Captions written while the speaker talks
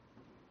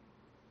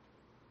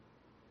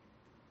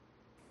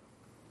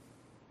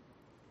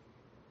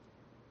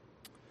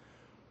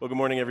Well, good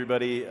morning,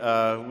 everybody.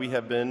 We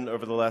have been,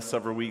 over the last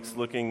several weeks,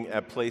 looking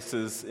at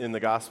places in the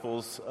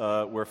Gospels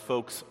where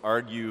folks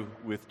argue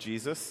with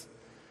Jesus.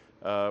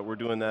 We're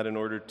doing that in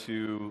order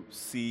to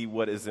see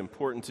what is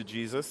important to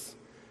Jesus,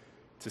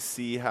 to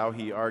see how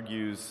he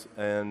argues,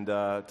 and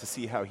to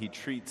see how he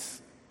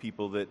treats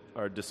people that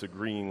are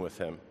disagreeing with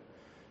him.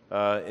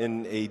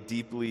 In a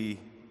deeply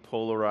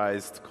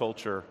polarized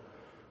culture,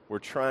 we're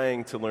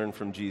trying to learn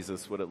from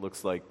Jesus what it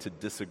looks like to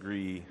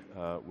disagree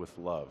with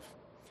love.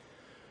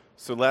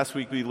 So last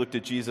week we looked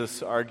at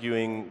Jesus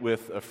arguing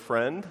with a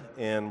friend,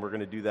 and we're going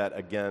to do that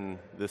again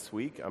this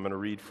week. I'm going to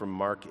read from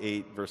Mark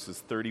 8,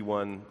 verses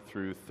 31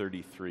 through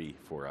 33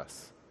 for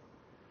us.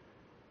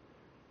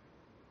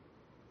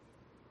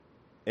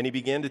 And he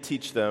began to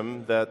teach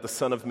them that the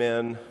Son of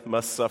Man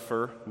must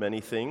suffer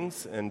many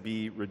things and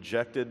be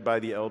rejected by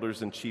the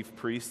elders and chief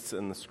priests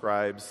and the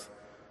scribes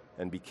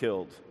and be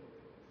killed,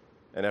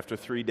 and after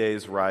 3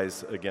 days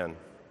rise again.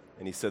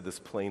 And he said this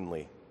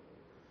plainly.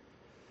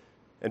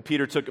 And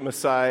Peter took him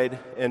aside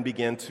and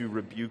began to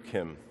rebuke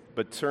him.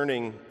 But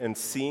turning and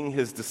seeing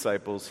his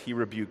disciples, he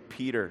rebuked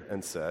Peter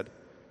and said,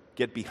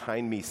 "Get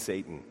behind me,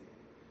 Satan,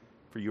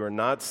 for you are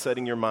not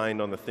setting your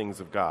mind on the things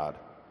of God,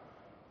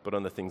 but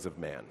on the things of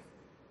man."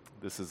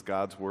 This is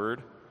God's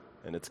word,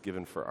 and it's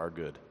given for our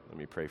good. Let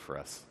me pray for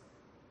us.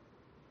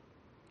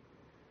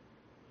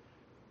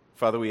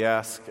 Father, we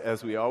ask,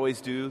 as we always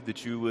do,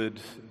 that you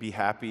would be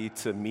happy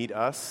to meet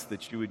us,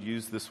 that you would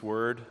use this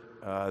word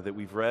that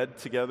we've read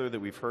together,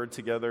 that we've heard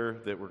together,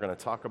 that we're going to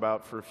talk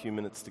about for a few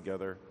minutes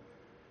together,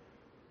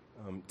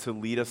 to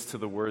lead us to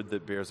the word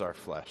that bears our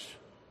flesh,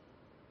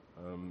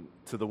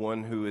 to the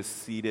one who is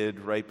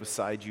seated right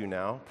beside you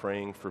now,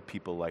 praying for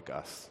people like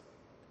us.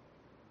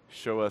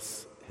 Show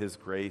us his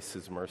grace,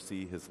 his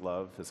mercy, his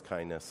love, his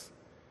kindness,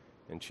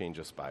 and change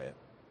us by it.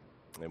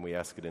 And we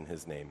ask it in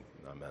his name.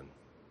 Amen.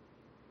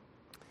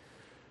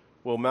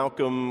 Well,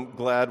 Malcolm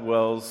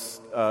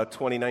Gladwell's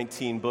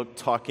 2019 book,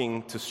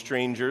 Talking to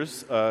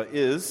Strangers,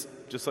 is,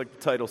 just like the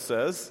title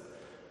says,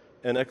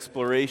 an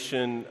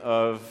exploration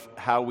of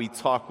how we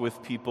talk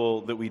with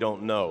people that we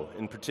don't know.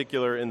 In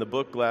particular, in the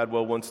book,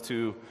 Gladwell wants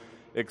to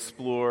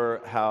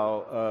explore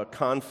how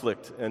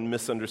conflict and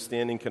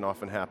misunderstanding can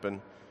often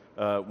happen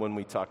when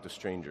we talk to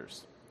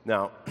strangers.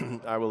 Now,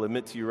 I will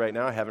admit to you right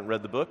now, I haven't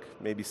read the book.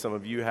 Maybe some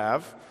of you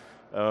have.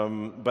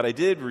 But I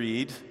did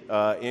read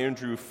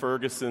Andrew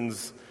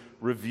Ferguson's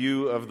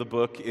review of the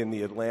book in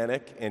The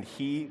Atlantic, and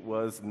he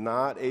was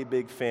not a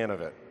big fan of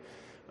it.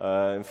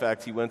 In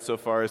fact, he went so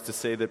far as to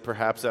say that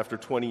perhaps after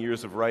 20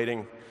 years of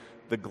writing,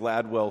 the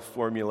Gladwell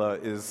formula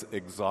is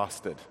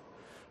exhausted.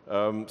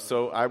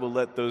 So I will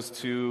let those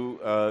two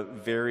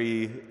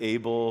very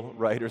able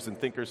writers and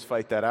thinkers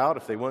fight that out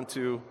if they want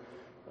to.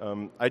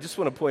 I just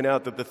want to point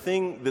out that the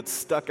thing that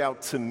stuck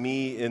out to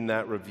me in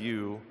that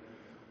review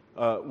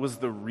was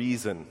the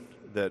reason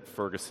that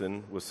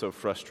Ferguson was so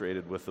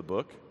frustrated with the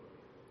book.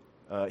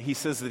 He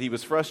says that he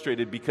was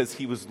frustrated because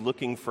he was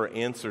looking for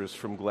answers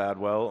from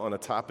Gladwell on a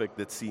topic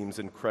that seems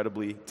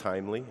incredibly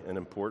timely and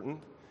important.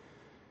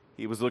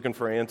 He was looking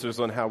for answers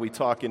on how we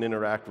talk and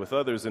interact with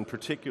others, and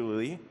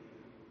particularly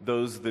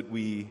those that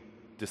we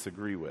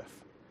disagree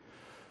with.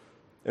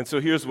 And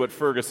so here's what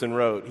Ferguson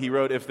wrote. He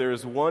wrote, "If there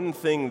is one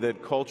thing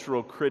that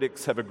cultural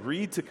critics have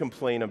agreed to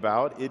complain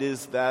about, it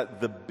is that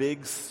the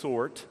big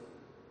sort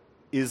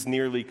is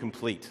nearly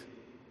complete.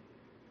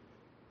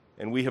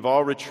 And we have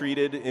all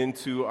retreated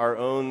into our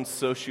own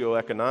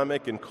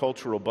socioeconomic and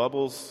cultural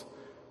bubbles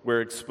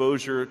where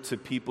exposure to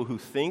people who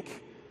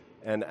think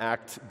and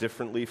act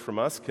differently from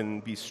us can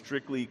be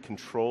strictly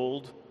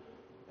controlled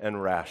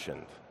and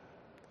rationed."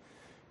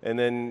 And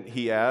then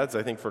he adds,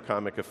 I think for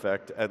comic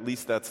effect, "At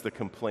least that's the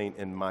complaint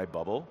in my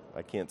bubble.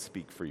 I can't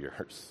speak for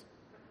yours."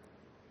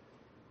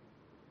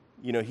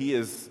 You know, he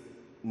is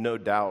no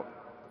doubt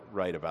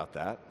right about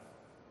that.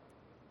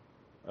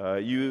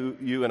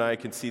 You and I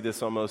can see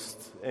this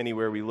almost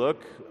anywhere we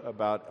look,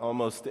 about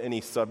almost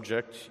any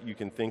subject you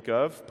can think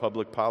of: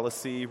 public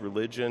policy,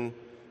 religion,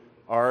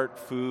 art,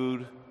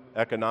 food,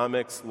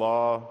 economics,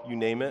 law, you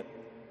name it.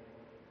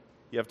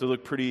 You have to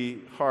look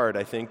pretty hard,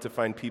 I think, to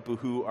find people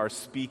who are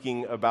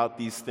speaking about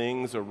these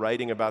things or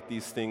writing about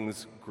these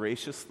things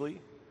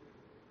graciously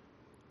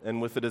and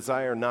with a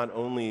desire not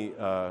only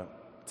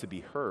to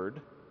be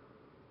heard,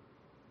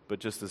 but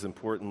just as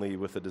importantly,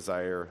 with a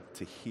desire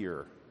to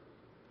hear.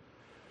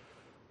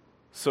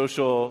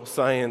 Social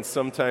science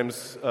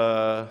sometimes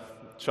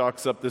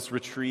chalks up this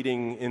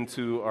retreating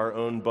into our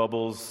own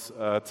bubbles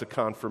to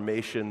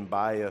confirmation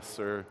bias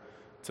or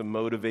to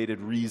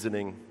motivated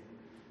reasoning.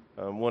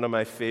 One of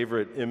my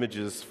favorite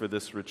images for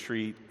this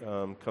retreat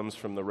comes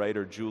from the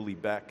writer Julie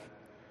Beck.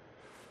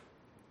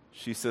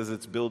 She says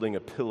it's building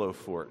a pillow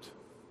fort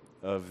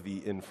of the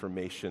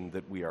information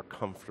that we are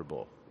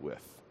comfortable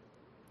with.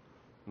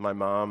 My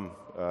mom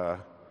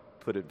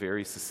put it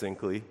very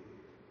succinctly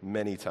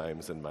many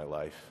times in my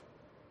life.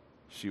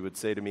 She would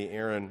say to me,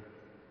 "Aaron,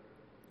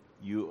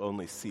 you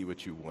only see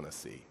what you want to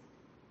see."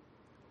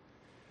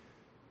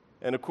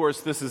 And of course,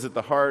 this is at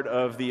the heart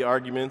of the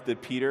argument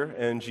that Peter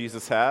and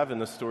Jesus have in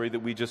the story that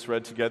we just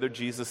read together.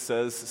 Jesus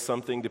says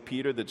something to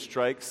Peter that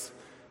strikes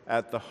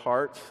at the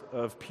heart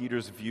of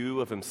Peter's view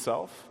of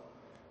himself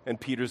and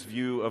Peter's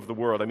view of the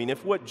world. I mean,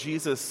 if what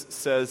Jesus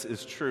says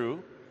is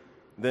true,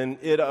 then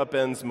it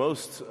upends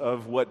most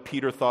of what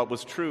Peter thought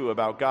was true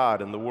about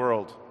God and the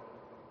world.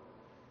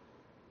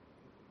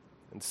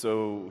 And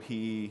so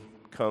he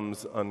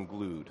comes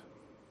unglued.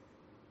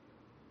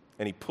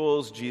 And he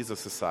pulls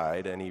Jesus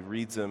aside and he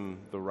reads him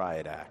the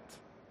riot act.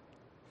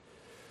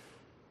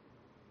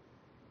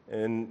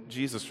 And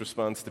Jesus'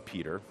 response to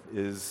Peter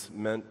is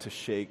meant to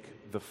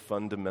shake the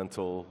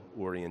fundamental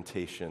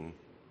orientation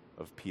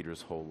of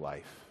Peter's whole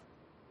life.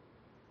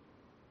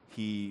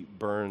 He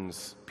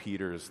burns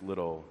Peter's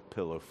little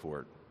pillow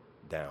fort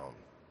down.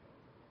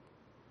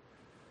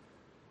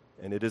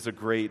 And it is a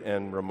great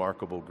and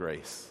remarkable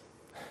grace.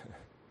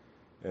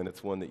 And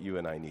it's one that you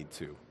and I need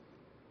too.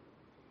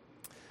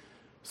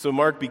 So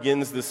Mark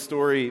begins this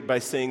story by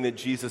saying that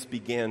Jesus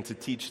began to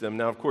teach them.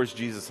 Now, of course,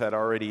 Jesus had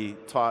already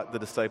taught the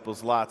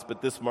disciples lots,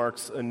 but this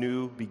marks a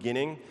new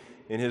beginning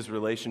in his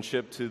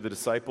relationship to the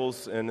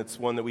disciples, and it's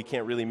one that we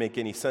can't really make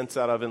any sense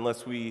out of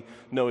unless we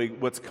know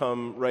what's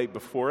come right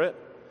before it.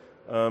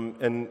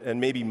 And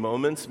maybe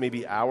moments,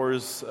 maybe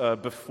hours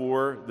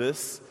before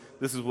this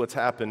is what's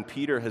happened.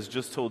 Peter has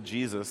just told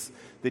Jesus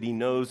that he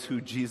knows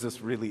who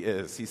Jesus really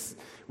is.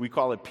 We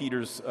call it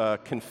Peter's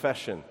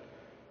confession.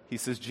 He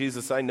says,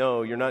 Jesus, I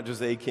know you're not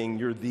just a king,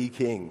 you're the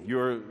king.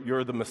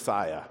 You're the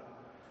Messiah.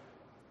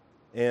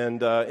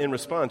 And in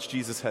response,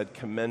 Jesus had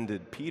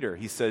commended Peter.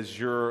 He says,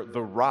 you're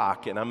the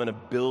rock, and I'm going to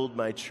build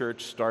my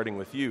church starting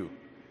with you.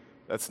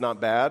 That's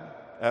not bad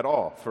at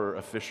all for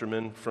a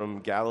fisherman from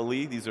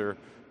Galilee. These are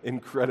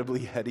incredibly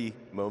heady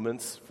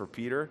moments for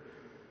Peter.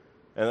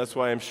 And that's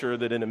why I'm sure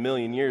that in a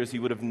million years he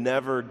would have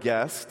never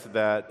guessed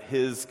that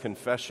his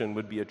confession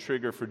would be a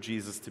trigger for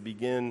Jesus to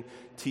begin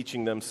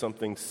teaching them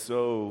something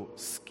so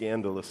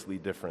scandalously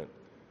different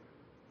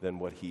than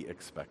what he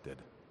expected.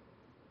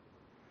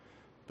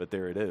 But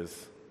there it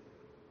is.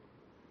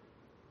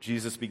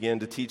 Jesus began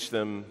to teach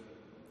them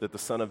that the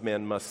Son of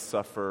Man must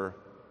suffer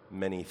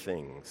many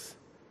things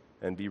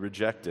and be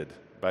rejected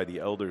by the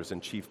elders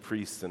and chief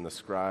priests and the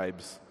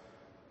scribes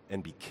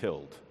and be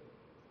killed,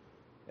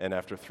 and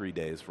after 3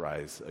 days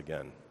rise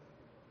again.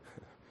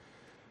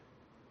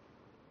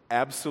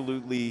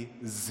 Absolutely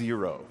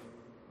zero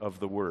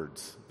of the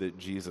words that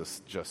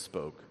Jesus just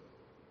spoke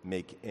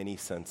make any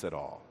sense at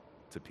all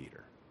to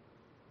Peter.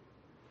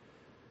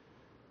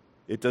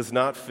 It does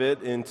not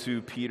fit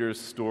into Peter's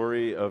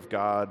story of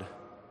God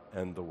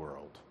and the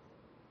world.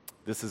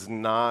 This is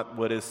not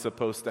what is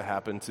supposed to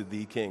happen to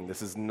the king.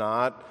 This is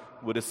not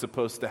what is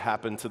supposed to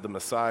happen to the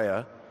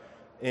Messiah.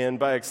 And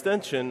by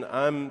extension,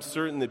 I'm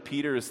certain that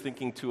Peter is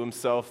thinking to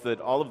himself that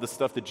all of the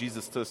stuff that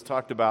Jesus just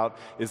talked about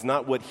is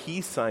not what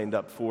he signed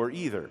up for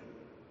either.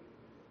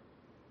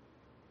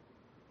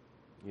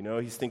 You know,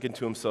 he's thinking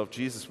to himself,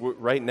 Jesus,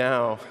 right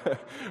now,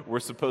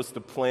 we're supposed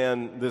to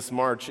plan this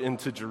march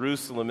into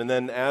Jerusalem, and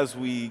then as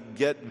we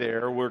get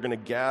there, we're going to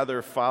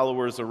gather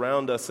followers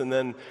around us, and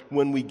then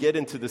when we get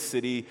into the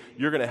city,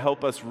 you're going to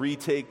help us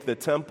retake the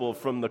temple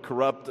from the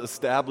corrupt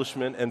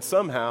establishment, and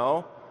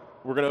somehow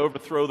we're going to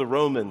overthrow the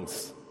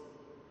Romans.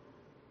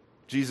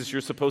 Jesus,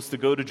 you're supposed to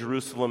go to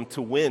Jerusalem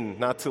to win,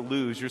 not to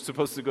lose. You're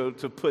supposed to go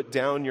to put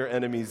down your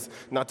enemies,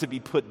 not to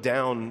be put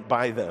down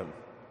by them.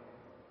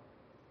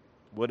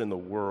 What in the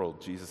world,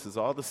 Jesus, is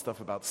all this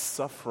stuff about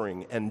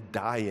suffering and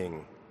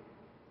dying?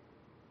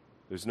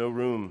 There's no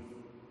room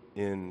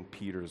in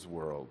Peter's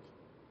world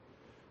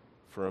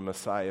for a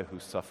Messiah who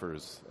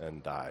suffers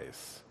and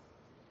dies.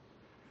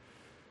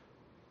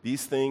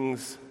 These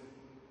things,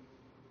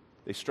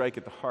 they strike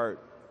at the heart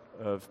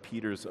of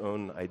Peter's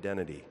own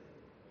identity.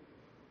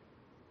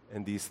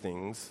 And these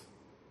things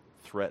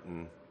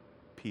threaten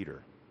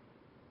Peter.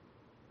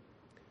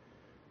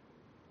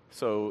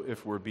 So,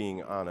 if we're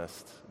being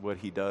honest, what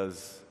he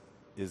does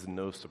is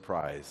no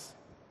surprise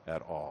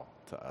at all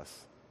to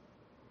us.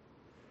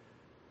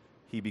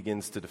 He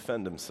begins to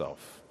defend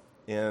himself,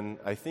 and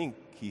I think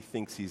he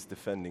thinks he's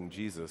defending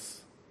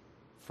Jesus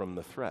from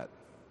the threat.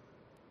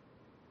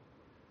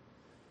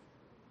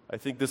 I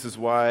think this is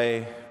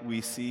why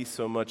we see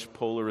so much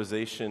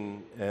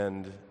polarization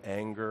and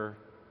anger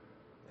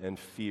and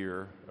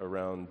fear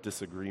around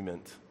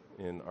disagreement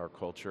in our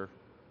culture,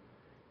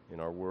 in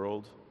our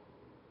world.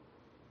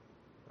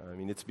 I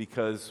mean, it's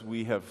because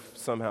we have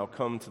somehow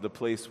come to the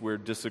place where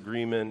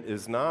disagreement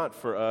is not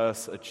for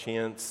us a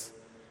chance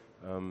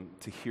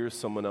to hear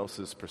someone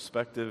else's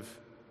perspective.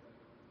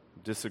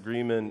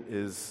 Disagreement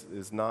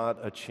is not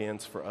a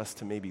chance for us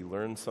to maybe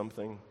learn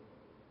something.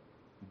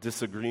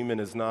 Disagreement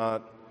is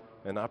not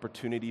an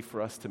opportunity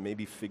for us to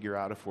maybe figure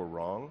out if we're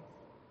wrong.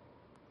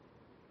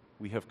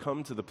 We have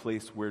come to the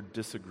place where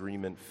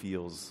disagreement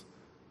feels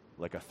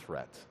like a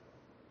threat.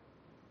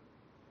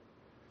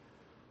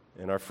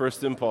 And our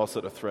first impulse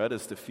at a threat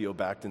is to feel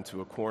backed into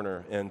a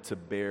corner and to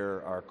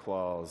bare our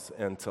claws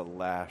and to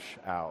lash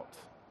out.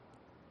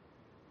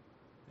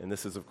 And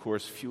this is, of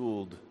course,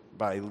 fueled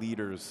by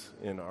leaders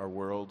in our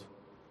world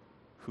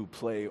who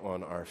play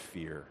on our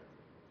fear.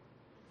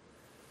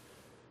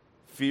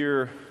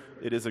 Fear,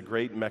 it is a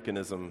great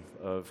mechanism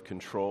of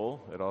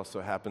control. It also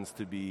happens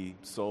to be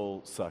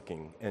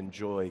soul-sucking and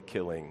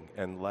joy-killing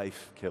and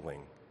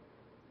life-killing.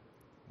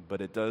 But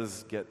it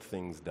does get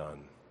things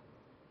done.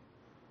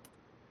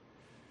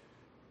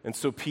 And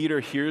so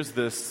Peter hears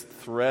this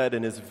thread,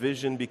 and his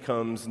vision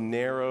becomes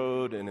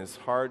narrowed, and his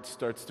heart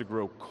starts to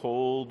grow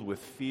cold with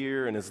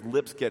fear, and his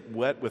lips get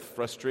wet with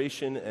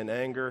frustration and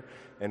anger.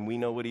 And we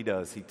know what he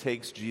does. He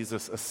takes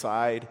Jesus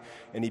aside,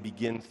 and he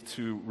begins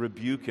to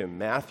rebuke him.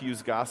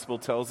 Matthew's gospel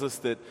tells us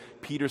that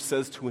Peter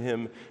says to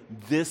him,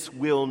 "This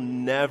will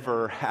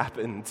never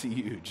happen to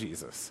you,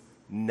 Jesus.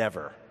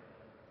 Never."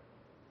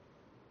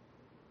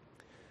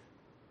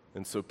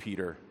 And so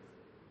Peter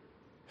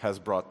has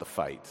brought the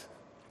fight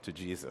to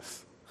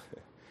Jesus.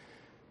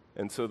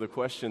 And so the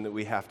question that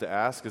we have to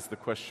ask is the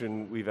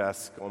question we've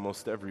asked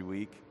almost every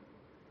week.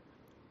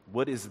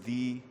 What is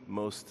the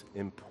most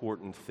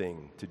important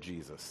thing to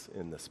Jesus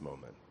in this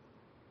moment?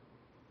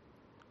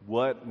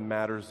 What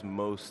matters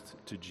most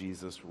to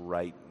Jesus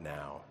right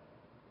now?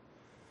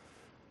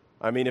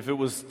 I mean, if it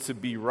was to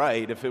be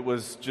right, if it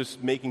was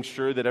just making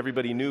sure that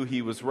everybody knew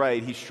he was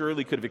right, he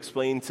surely could have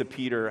explained to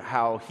Peter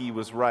how he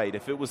was right.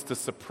 If it was to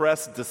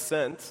suppress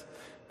dissent,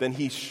 then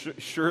he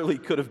surely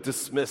could have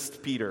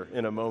dismissed Peter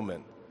in a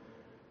moment.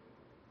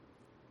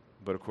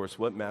 But of course,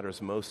 what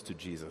matters most to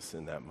Jesus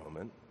in that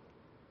moment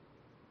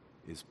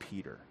is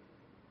Peter.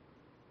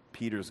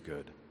 Peter's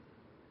good,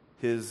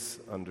 his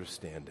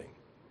understanding,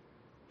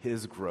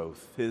 his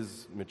growth,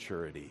 his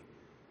maturity,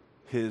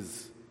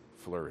 his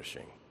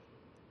flourishing.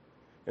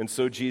 And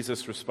so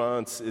Jesus'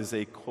 response is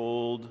a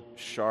cold,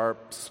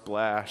 sharp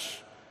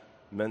splash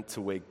meant to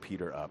wake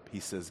Peter up.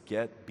 He says,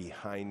 "Get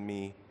behind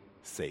me,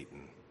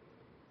 Satan.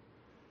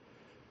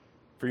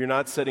 For you're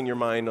not setting your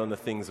mind on the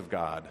things of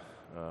God,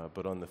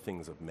 but on the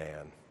things of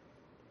man."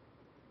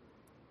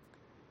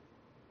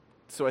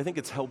 So I think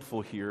it's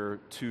helpful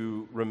here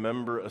to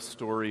remember a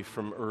story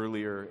from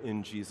earlier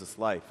in Jesus'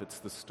 life. It's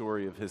the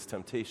story of his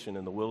temptation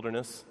in the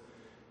wilderness.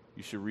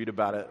 You should read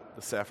about it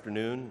this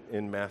afternoon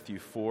in Matthew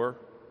 4.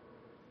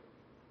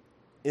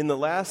 In the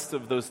last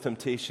of those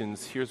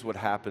temptations, here's what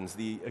happens.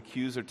 The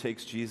accuser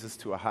takes Jesus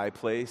to a high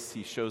place.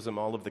 He shows him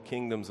all of the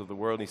kingdoms of the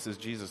world. And he says,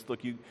 "Jesus,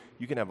 look, you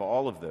can have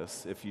all of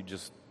this if you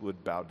just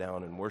would bow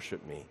down and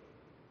worship me."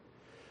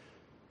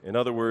 In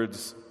other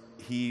words,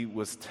 he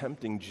was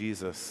tempting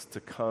Jesus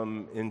to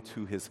come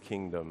into his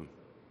kingdom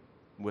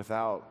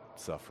without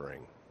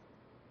suffering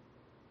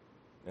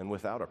and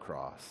without a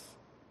cross.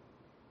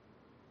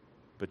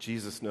 But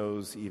Jesus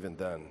knows even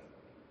then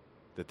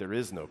that there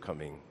is no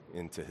coming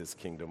into his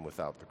kingdom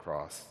without the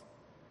cross.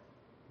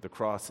 The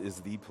cross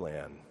is the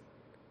plan.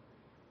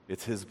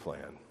 It's his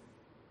plan.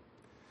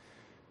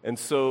 And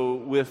so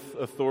with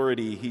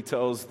authority, he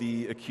tells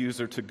the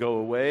accuser to go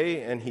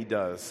away, and he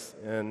does.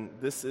 And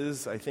this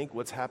is, I think,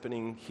 what's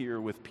happening here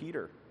with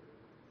Peter.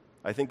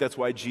 I think that's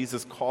why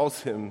Jesus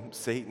calls him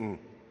Satan,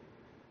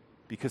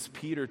 because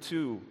Peter,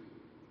 too,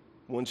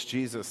 wants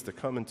Jesus to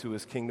come into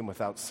his kingdom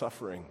without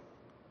suffering.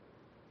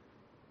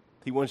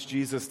 He wants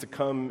Jesus to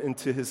come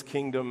into his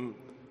kingdom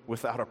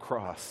without a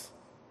cross.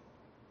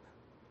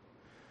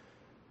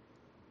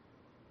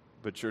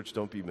 But church,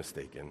 don't be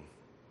mistaken.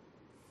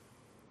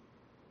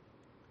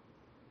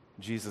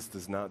 Jesus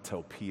does not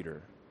tell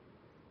Peter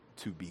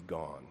to be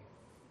gone.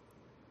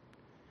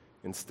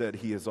 Instead,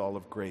 he is all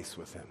of grace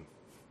with him.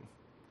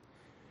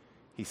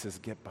 He says,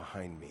 "Get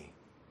behind me."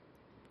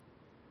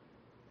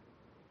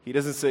 He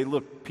doesn't say,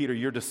 "Look, Peter,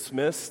 you're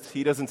dismissed."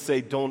 He doesn't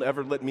say, "Don't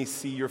ever let me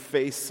see your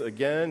face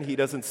again." He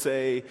doesn't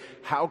say,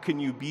 "How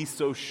can you be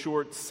so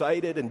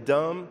short-sighted and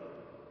dumb?"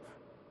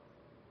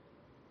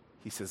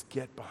 He says,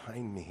 "Get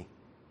behind me.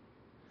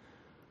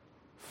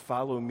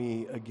 Follow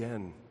me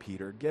again,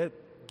 Peter.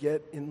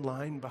 Get in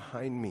line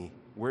behind me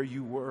where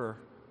you were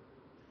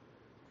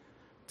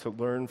to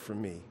learn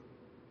from me.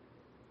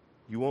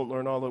 You won't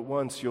learn all at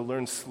once. You'll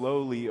learn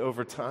slowly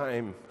over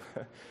time.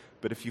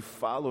 But if you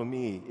follow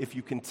me, if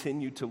you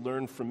continue to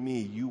learn from me,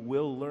 you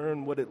will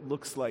learn what it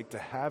looks like to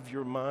have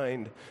your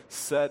mind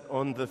set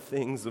on the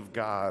things of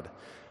God."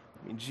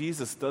 I mean,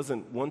 Jesus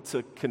doesn't want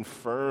to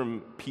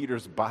confirm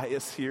Peter's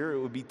bias here. It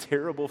would be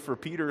terrible for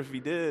Peter if he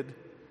did.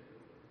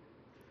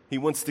 He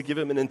wants to give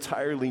him an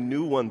entirely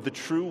new one, the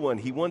true one.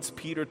 He wants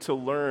Peter to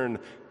learn,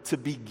 to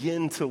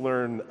begin to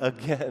learn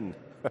again,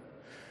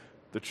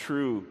 the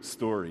true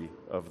story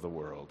of the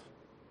world.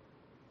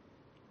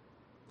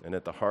 And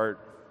at the heart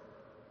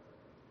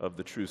of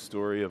the true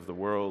story of the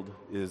world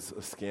is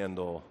a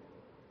scandal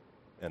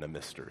and a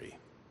mystery.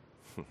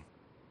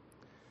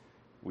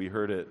 We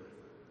heard it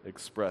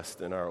expressed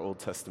in our Old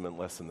Testament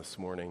lesson this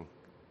morning.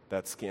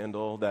 That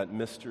scandal, that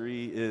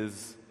mystery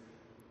is,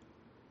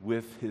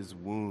 with his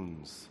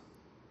wounds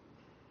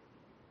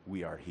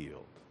we are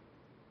healed.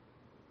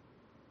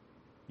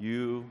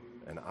 You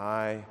and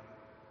I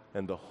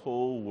and the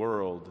whole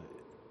world,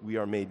 we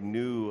are made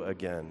new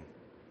again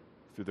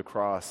through the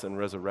cross and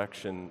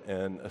resurrection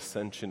and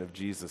ascension of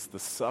Jesus, the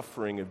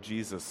suffering of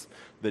Jesus,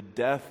 the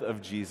death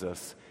of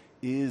Jesus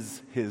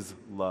is his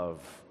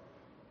love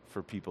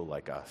for people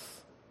like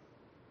us.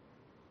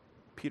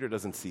 Peter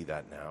doesn't see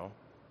that now.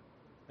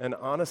 And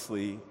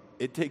honestly,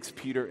 it takes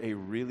Peter a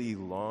really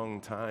long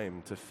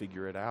time to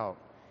figure it out.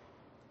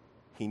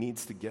 He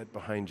needs to get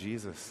behind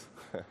Jesus.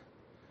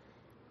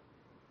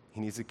 He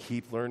needs to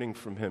keep learning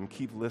from him,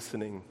 keep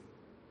listening,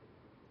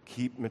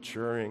 keep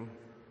maturing.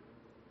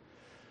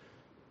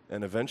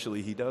 And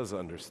eventually he does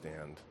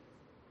understand.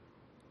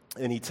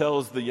 And he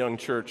tells the young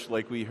church,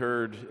 like we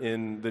heard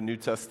in the New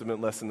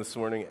Testament lesson this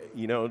morning,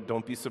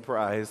 don't be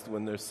surprised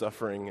when there's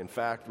suffering. In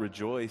fact,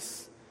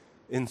 rejoice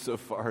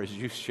insofar as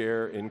you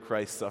share in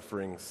Christ's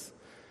sufferings,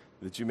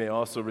 that you may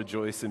also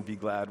rejoice and be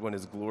glad when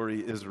his glory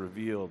is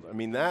revealed. I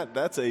mean,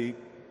 that's a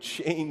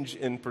change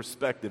in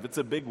perspective. It's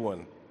a big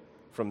one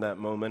from that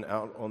moment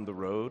out on the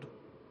road.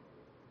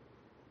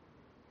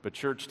 But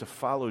church, to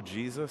follow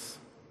Jesus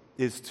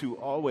is to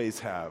always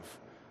have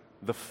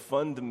the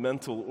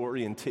fundamental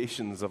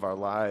orientations of our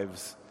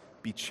lives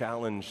be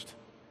challenged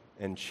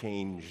and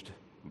changed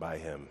by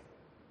him.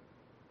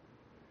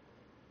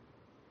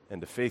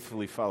 And to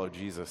faithfully follow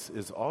Jesus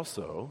is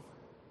also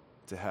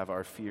to have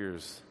our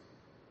fears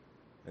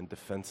and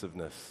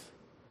defensiveness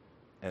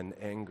and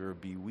anger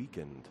be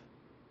weakened,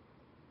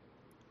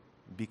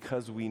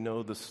 because we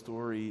know the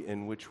story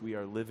in which we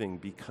are living,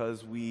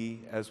 because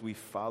we, as we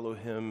follow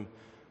him,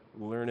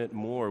 learn it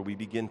more. We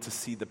begin to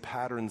see the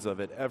patterns of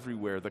it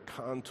everywhere, the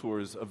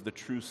contours of the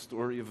true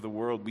story of the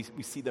world.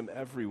 We see them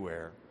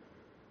everywhere.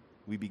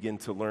 We begin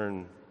to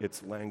learn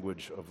its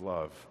language of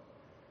love.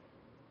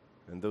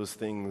 And those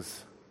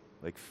things,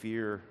 like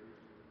fear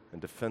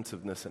and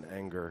defensiveness and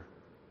anger,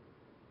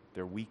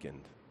 they're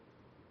weakened.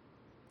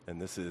 And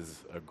this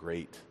is a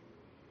great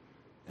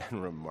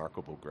and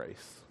remarkable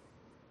grace.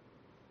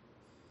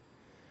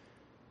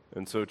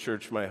 And so,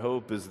 church, my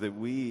hope is that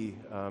we,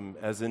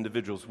 as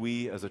individuals,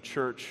 we as a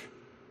church,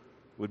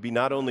 would be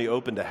not only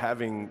open to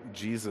having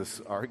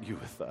Jesus argue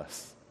with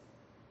us,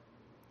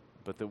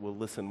 but that we'll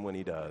listen when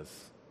he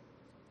does.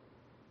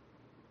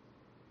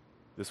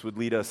 This would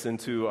lead us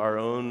into our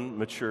own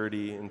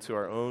maturity, into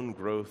our own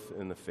growth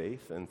in the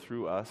faith, and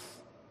through us,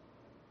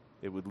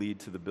 it would lead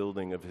to the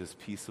building of his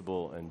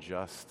peaceable and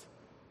just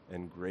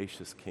and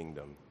gracious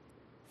kingdom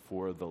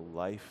for the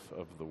life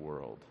of the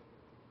world.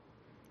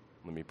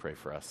 Let me pray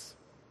for us.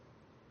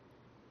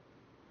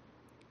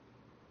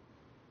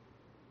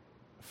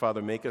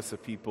 Father, make us a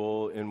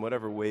people in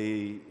whatever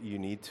way you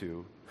need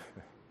to,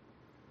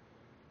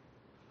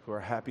 who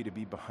are happy to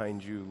be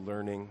behind you,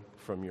 learning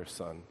from your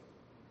Son.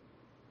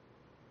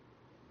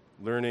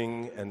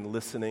 Learning and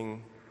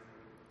listening,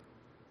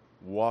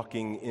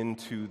 walking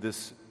into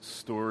this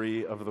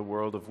story of the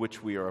world of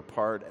which we are a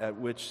part, at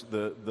which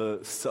the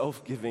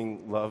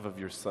self-giving love of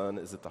your Son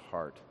is at the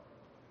heart.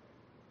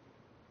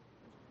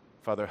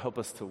 Father, help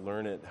us to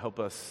learn it. Help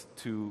us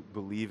to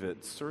believe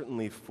it,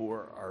 certainly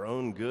for our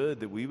own good,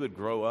 that we would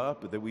grow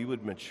up, that we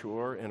would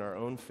mature in our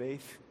own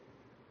faith.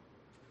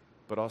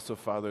 But also,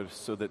 Father,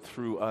 so that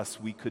through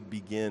us we could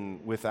begin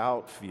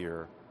without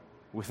fear,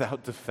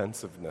 without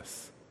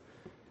defensiveness,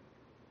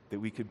 that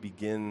we could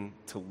begin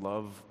to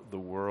love the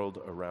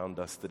world around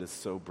us that is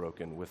so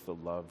broken with the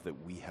love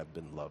that we have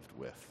been loved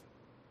with.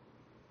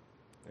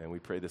 And we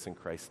pray this in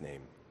Christ's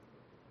name.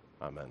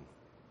 Amen.